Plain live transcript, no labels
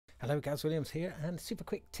Hello, Gaz Williams here, and super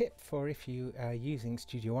quick tip for if you are using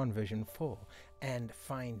Studio One version 4 and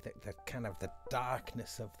find that the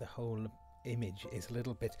darkness of the whole image is a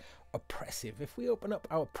little bit oppressive. If we open up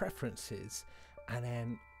our preferences and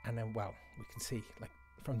then well, we can see like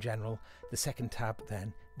from general, the second tab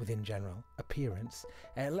then within general appearance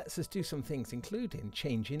lets us do some things, including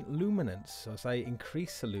changing luminance. So as I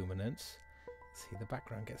increase the luminance, see the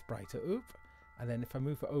background gets brighter, and then if I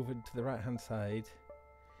move it over to the right hand side,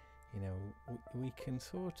 you know, we can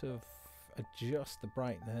sort of adjust the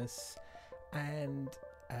brightness and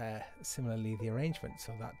similarly the arrangement,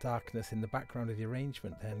 so that darkness in the background of the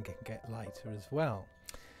arrangement then can get lighter as well.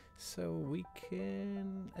 So we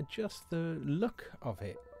can adjust the look of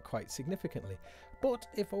it quite significantly. But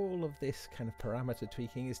if all of this kind of parameter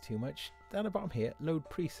tweaking is too much, down the bottom here, load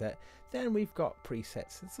preset, then we've got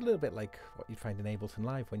presets. It's a little bit like what you'd find in Ableton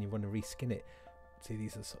Live when you want to reskin it. See,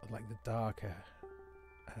 these are sort of like the darker,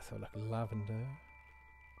 so like lavender.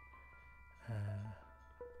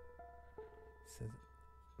 So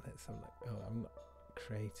let's have a look. Oh, I'm not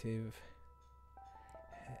creative.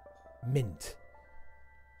 Mint.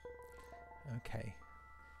 Okay.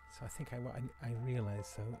 So I think what I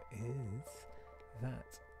realise though is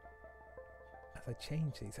that as I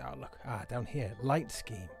change these, oh look, down here, light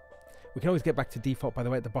scheme. We can always get back to default, by the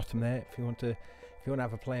way, at the bottom there, if you want to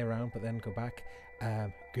have a play around, but then go back.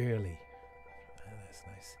 Girly. That's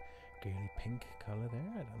nice. Girly pink colour there.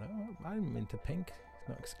 I don't know. I'm into pink. It's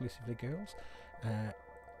not exclusively girls.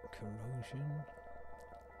 Corrosion.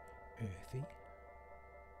 Earthy.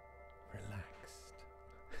 Relaxed.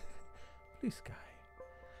 Blue sky.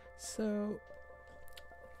 So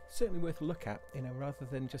certainly worth a look at, you know, rather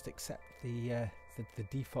than just accept the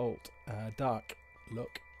default dark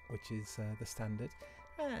look, which is the standard,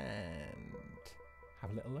 and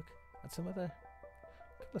have a little look at some other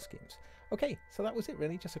colour schemes. Okay, so that was it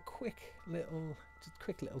really. Just a quick little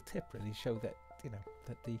tip really, show that, you know,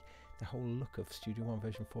 that the whole look of Studio One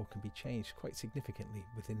version 4 can be changed quite significantly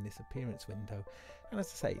within this appearance window. And as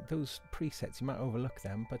I say, those presets, you might overlook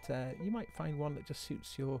them, but you might find one that just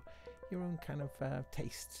suits your own kind of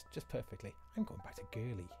tastes just perfectly. I'm going back to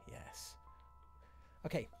girly, yes.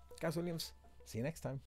 Okay, Gaz Williams, see you next time.